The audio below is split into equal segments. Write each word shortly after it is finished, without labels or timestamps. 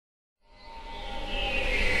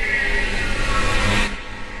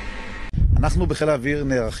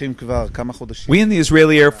We in the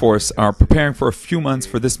Israeli Air Force are preparing for a few months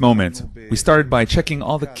for this moment. We started by checking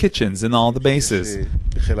all the kitchens in all the bases.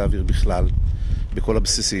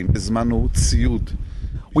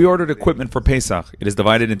 We ordered equipment for Pesach. It is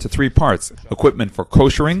divided into 3 parts. Equipment for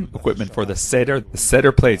koshering, equipment for the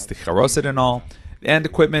seder plates, the charoset and all, and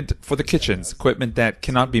equipment for the kitchens, equipment that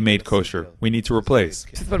cannot be made kosher. We need to replace.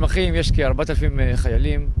 At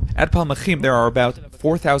Palmachim there are about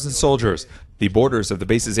 4,000 soldiers. The borders of the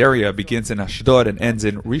base's area begins in Ashdod and ends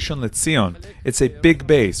in Rishon LeZion. It's a big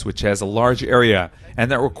base which has a large area,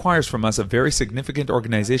 and that requires from us a very significant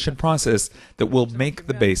organization process that will make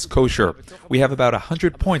the base kosher. We have about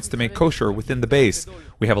 100 points to make kosher within the base.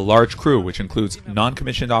 We have a large crew which includes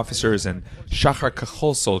non-commissioned officers and Shachar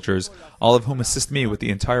Kachol soldiers, all of whom assist me with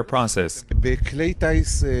the entire process.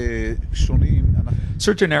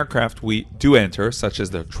 Certain aircraft we do enter, such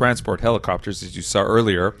as the transport helicopters as you saw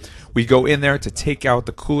earlier. We go in there to take out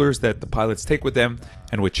the coolers that the pilots take with them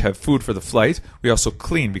and which have food for the flight. We also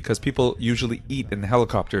clean because people usually eat in the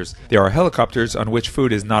helicopters. There are helicopters on which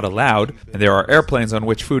food is not allowed, and there are airplanes on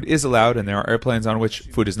which food is allowed, and there are airplanes on which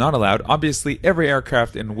food is not allowed. Obviously, every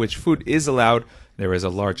aircraft in which food is allowed, there is a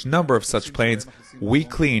large number of such planes, we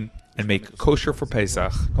clean and make kosher for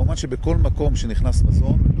Pesach.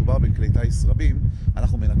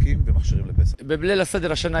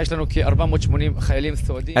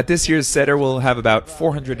 At this year's Seder, we'll have about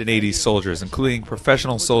 480 soldiers, including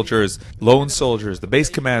professional soldiers, lone soldiers, the base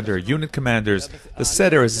commander, unit commanders. The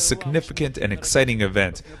Seder is a significant and exciting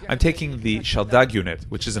event. I'm taking the Shaldag unit,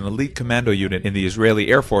 which is an elite commando unit in the Israeli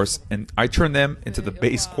Air Force, and I turn them into the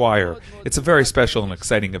base choir. It's a very special and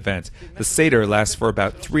exciting event. The Seder lasts for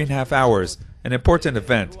about 3.5 hours. An important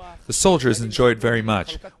event. The soldiers enjoy it very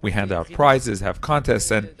much. We hand out prizes, have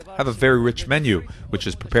contests, and have a very rich menu, which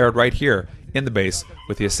is prepared right here in the base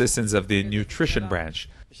with the assistance of the nutrition branch.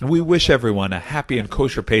 And we wish everyone a happy and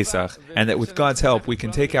kosher Pesach, and that with God's help we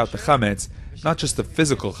can take out the chametz, not just the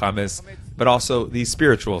physical chametz, but also the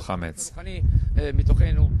spiritual chametz.